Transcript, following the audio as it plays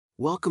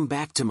Welcome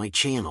back to my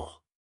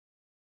channel.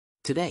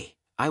 Today,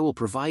 I will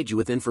provide you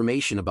with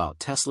information about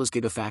Tesla's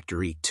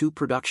Gigafactory 2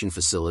 production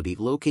facility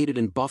located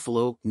in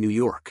Buffalo, New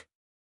York.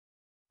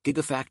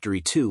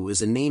 Gigafactory 2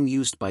 is a name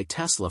used by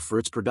Tesla for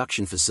its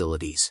production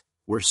facilities,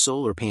 where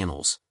solar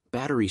panels,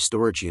 battery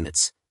storage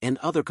units, and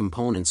other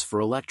components for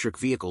electric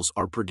vehicles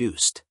are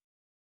produced.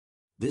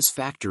 This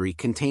factory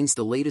contains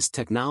the latest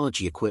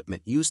technology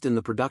equipment used in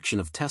the production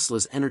of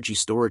Tesla's energy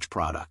storage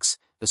products,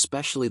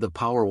 especially the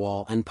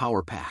Powerwall and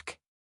Powerpack.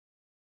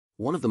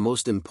 One of the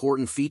most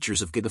important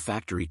features of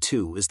Gigafactory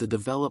 2 is the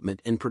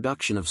development and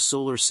production of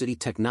Solar City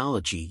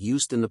technology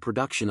used in the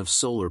production of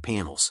solar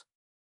panels.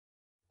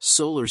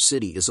 Solar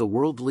City is a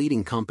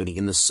world-leading company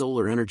in the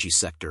solar energy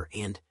sector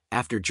and,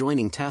 after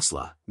joining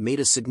Tesla, made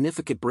a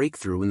significant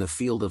breakthrough in the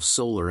field of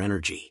solar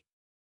energy.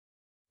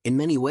 In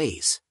many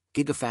ways,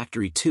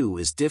 Gigafactory 2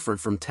 is different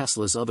from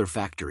Tesla's other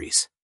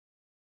factories.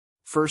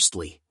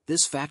 Firstly,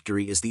 this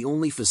factory is the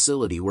only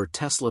facility where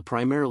Tesla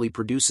primarily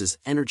produces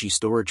energy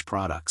storage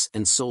products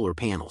and solar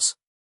panels.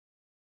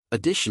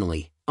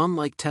 Additionally,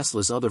 unlike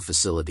Tesla's other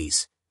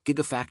facilities,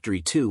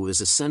 Gigafactory 2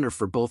 is a center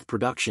for both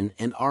production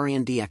and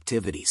R&D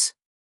activities.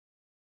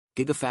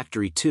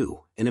 Gigafactory 2,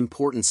 an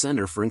important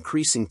center for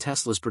increasing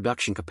Tesla's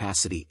production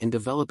capacity and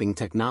developing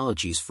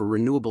technologies for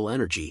renewable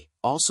energy,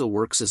 also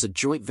works as a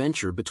joint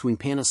venture between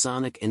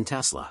Panasonic and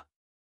Tesla.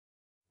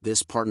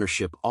 This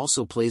partnership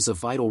also plays a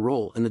vital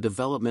role in the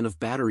development of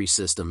battery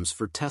systems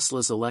for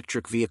Tesla's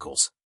electric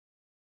vehicles.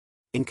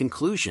 In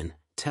conclusion,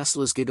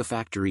 Tesla's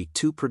Gigafactory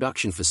 2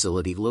 production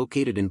facility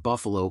located in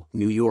Buffalo,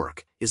 New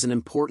York, is an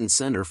important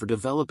center for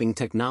developing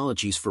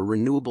technologies for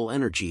renewable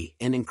energy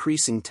and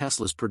increasing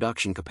Tesla's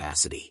production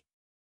capacity.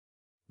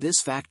 This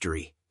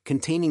factory,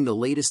 containing the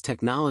latest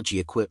technology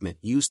equipment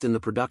used in the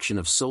production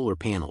of solar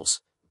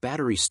panels,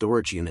 battery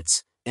storage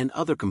units, and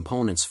other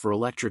components for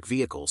electric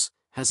vehicles,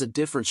 has a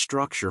different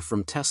structure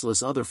from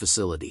Tesla's other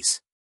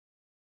facilities.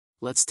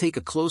 Let's take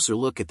a closer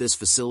look at this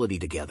facility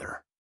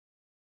together.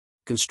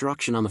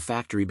 Construction on the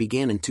factory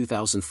began in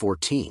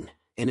 2014,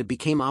 and it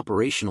became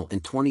operational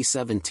in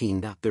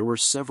 2017. There were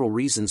several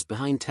reasons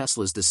behind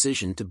Tesla's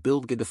decision to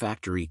build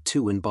Gigafactory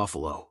 2 in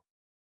Buffalo.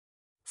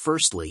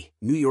 Firstly,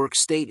 New York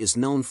State is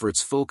known for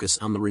its focus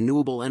on the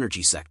renewable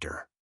energy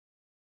sector.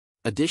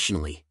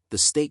 Additionally, the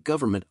state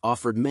government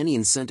offered many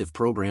incentive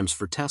programs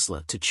for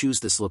Tesla to choose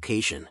this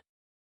location.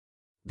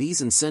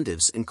 These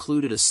incentives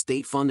included a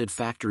state-funded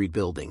factory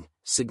building,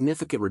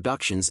 significant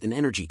reductions in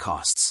energy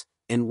costs,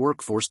 and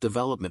workforce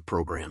development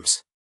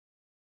programs.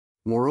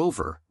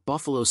 Moreover,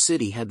 Buffalo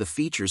City had the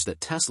features that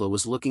Tesla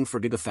was looking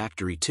for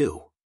Gigafactory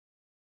 2.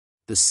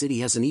 The city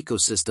has an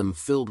ecosystem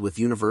filled with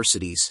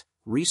universities,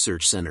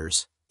 research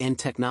centers, and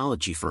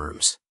technology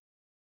firms.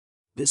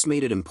 This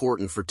made it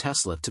important for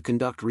Tesla to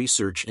conduct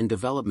research and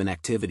development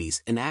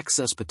activities and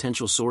access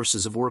potential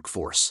sources of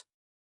workforce.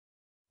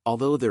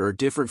 Although there are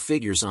different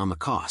figures on the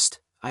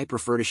cost, I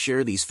prefer to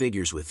share these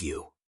figures with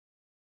you.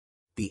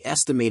 The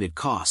estimated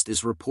cost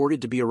is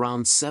reported to be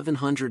around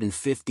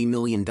 $750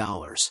 million.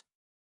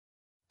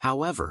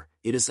 However,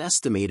 it is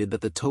estimated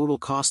that the total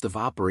cost of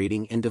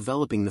operating and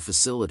developing the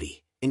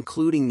facility,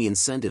 including the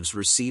incentives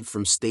received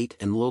from state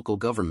and local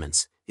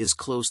governments, is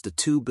close to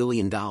 $2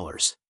 billion.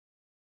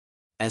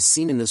 As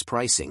seen in this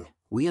pricing,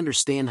 we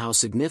understand how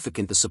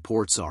significant the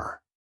supports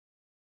are.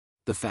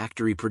 The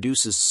factory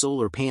produces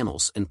solar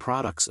panels and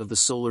products of the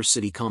Solar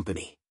City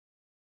company.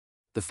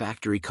 The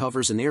factory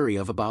covers an area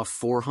of about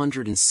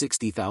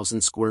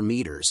 460,000 square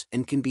meters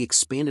and can be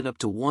expanded up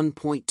to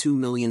 1.2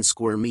 million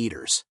square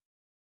meters.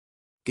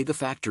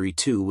 Gigafactory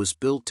 2 was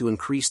built to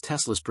increase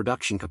Tesla's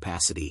production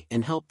capacity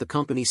and help the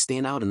company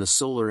stand out in the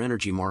solar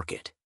energy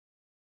market.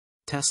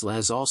 Tesla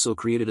has also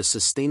created a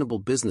sustainable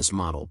business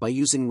model by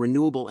using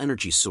renewable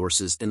energy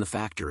sources in the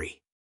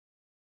factory.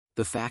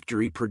 The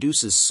factory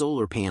produces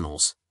solar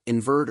panels,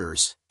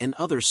 inverters, and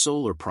other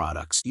solar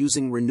products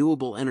using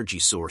renewable energy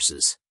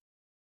sources.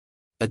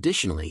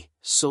 Additionally,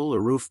 solar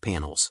roof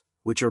panels,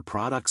 which are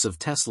products of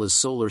Tesla's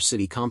Solar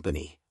City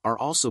company, are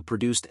also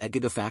produced at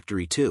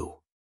Gigafactory 2.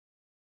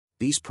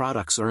 These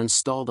products are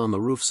installed on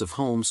the roofs of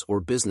homes or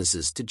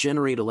businesses to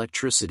generate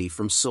electricity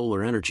from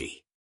solar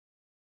energy.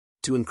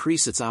 To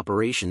increase its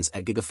operations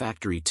at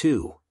Gigafactory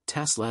 2,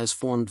 Tesla has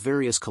formed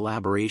various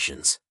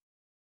collaborations.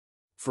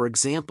 For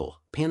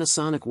example,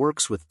 Panasonic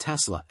works with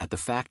Tesla at the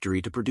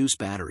factory to produce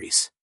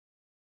batteries.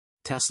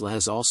 Tesla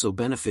has also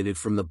benefited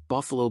from the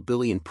Buffalo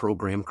Billion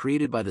program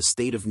created by the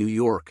state of New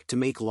York to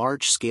make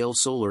large-scale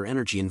solar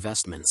energy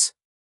investments.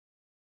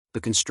 The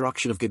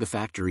construction of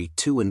Gigafactory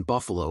 2 in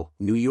Buffalo,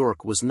 New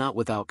York was not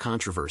without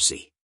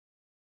controversy.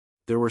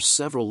 There were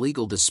several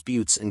legal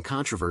disputes and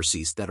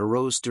controversies that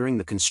arose during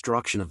the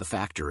construction of the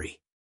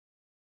factory.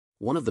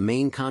 One of the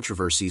main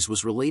controversies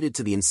was related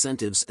to the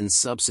incentives and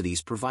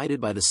subsidies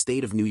provided by the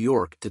state of New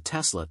York to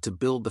Tesla to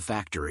build the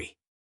factory.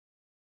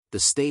 The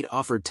state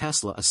offered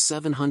Tesla a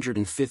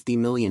 $750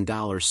 million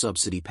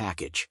subsidy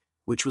package,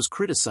 which was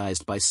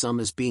criticized by some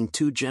as being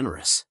too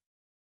generous.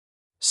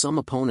 Some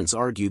opponents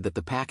argued that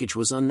the package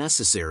was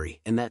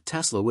unnecessary and that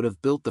Tesla would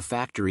have built the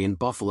factory in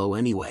Buffalo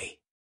anyway.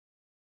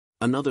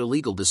 Another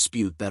legal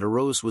dispute that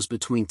arose was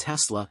between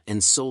Tesla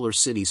and Solar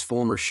City's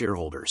former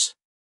shareholders.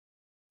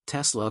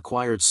 Tesla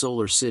acquired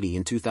Solar City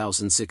in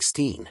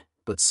 2016,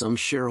 but some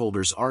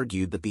shareholders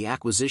argued that the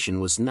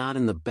acquisition was not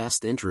in the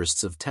best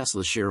interests of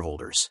Tesla's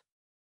shareholders.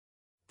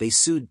 They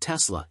sued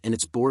Tesla and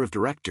its board of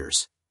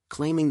directors,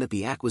 claiming that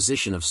the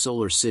acquisition of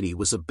Solar City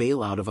was a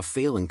bailout of a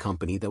failing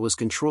company that was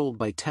controlled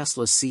by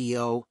Tesla's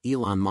CEO,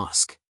 Elon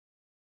Musk.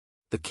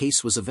 The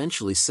case was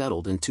eventually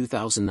settled in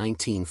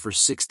 2019 for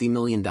 $60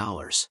 million.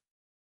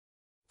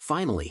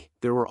 Finally,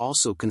 there were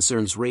also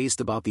concerns raised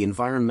about the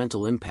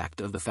environmental impact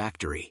of the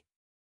factory.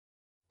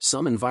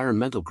 Some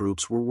environmental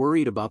groups were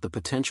worried about the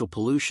potential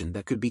pollution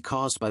that could be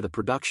caused by the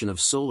production of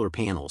solar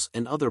panels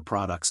and other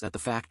products at the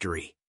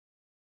factory.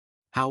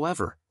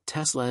 However,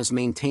 Tesla has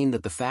maintained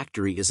that the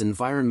factory is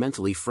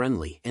environmentally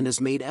friendly and has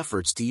made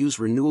efforts to use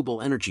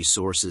renewable energy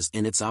sources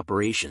in its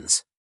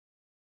operations.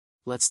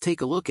 Let's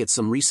take a look at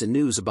some recent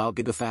news about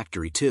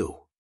Gigafactory 2.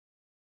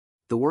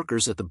 The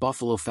workers at the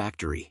Buffalo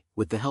factory,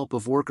 with the help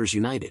of Workers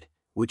United,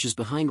 which is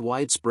behind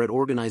widespread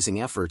organizing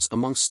efforts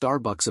among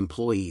Starbucks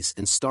employees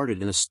and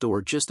started in a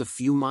store just a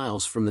few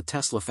miles from the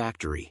Tesla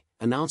factory,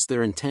 announced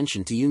their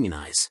intention to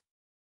unionize.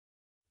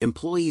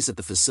 Employees at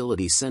the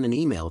facility sent an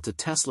email to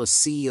Tesla's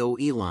CEO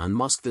Elon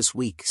Musk this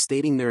week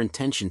stating their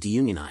intention to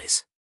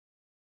unionize.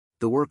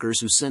 The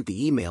workers who sent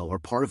the email are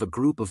part of a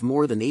group of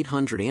more than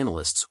 800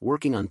 analysts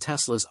working on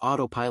Tesla's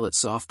autopilot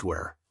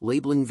software,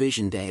 labeling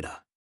vision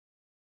data.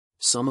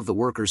 Some of the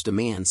workers'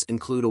 demands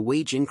include a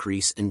wage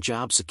increase and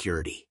job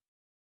security.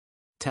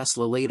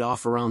 Tesla laid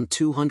off around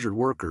 200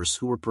 workers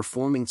who were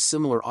performing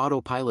similar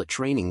autopilot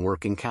training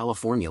work in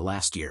California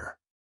last year.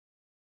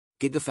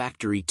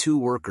 Gigafactory 2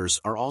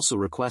 workers are also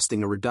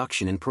requesting a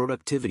reduction in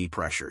productivity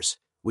pressures,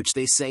 which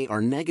they say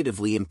are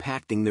negatively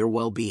impacting their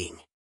well-being.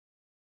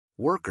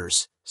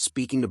 Workers,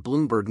 speaking to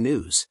Bloomberg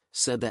News,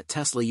 said that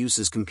Tesla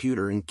uses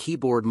computer and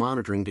keyboard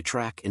monitoring to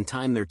track and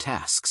time their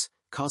tasks,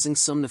 causing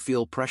some to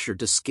feel pressured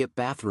to skip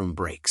bathroom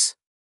breaks.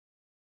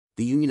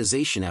 The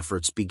unionization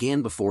efforts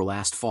began before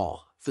last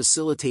fall,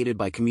 facilitated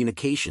by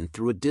communication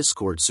through a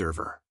Discord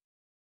server.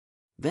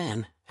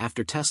 Then,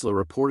 after Tesla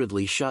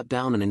reportedly shut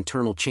down an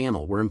internal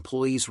channel where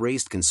employees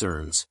raised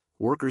concerns,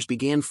 workers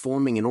began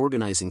forming an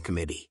organizing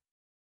committee.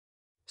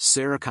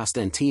 Sarah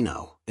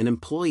Costantino, an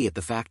employee at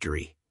the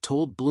factory,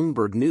 told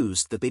Bloomberg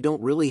News that they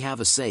don't really have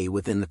a say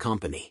within the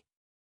company.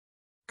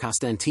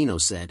 Costantino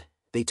said,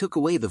 "They took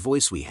away the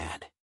voice we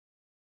had.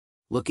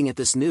 Looking at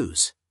this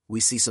news, we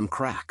see some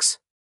cracks.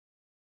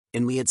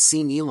 And we had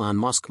seen Elon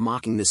Musk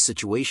mocking this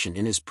situation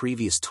in his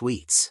previous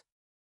tweets.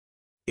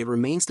 It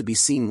remains to be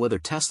seen whether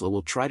Tesla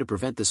will try to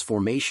prevent this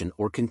formation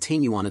or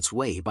continue on its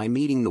way by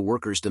meeting the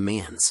workers'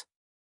 demands.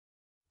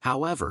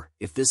 However,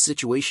 if this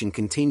situation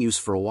continues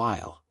for a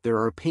while, there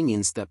are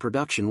opinions that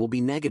production will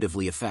be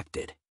negatively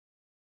affected.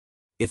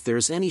 If there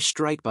is any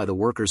strike by the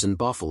workers in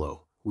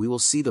Buffalo, we will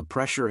see the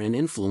pressure and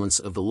influence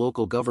of the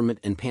local government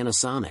and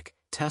Panasonic,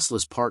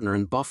 Tesla's partner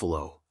in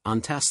Buffalo,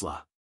 on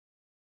Tesla.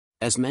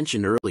 As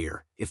mentioned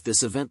earlier, if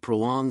this event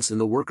prolongs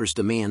and the workers'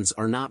 demands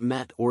are not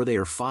met or they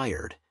are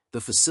fired, the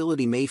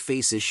facility may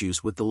face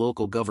issues with the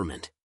local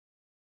government."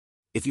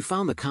 If you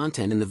found the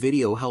content in the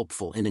video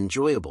helpful and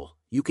enjoyable,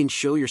 you can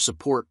show your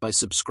support by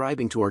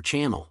subscribing to our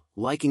channel,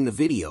 liking the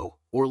video,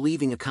 or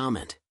leaving a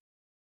comment.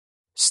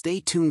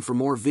 Stay tuned for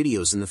more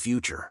videos in the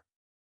future.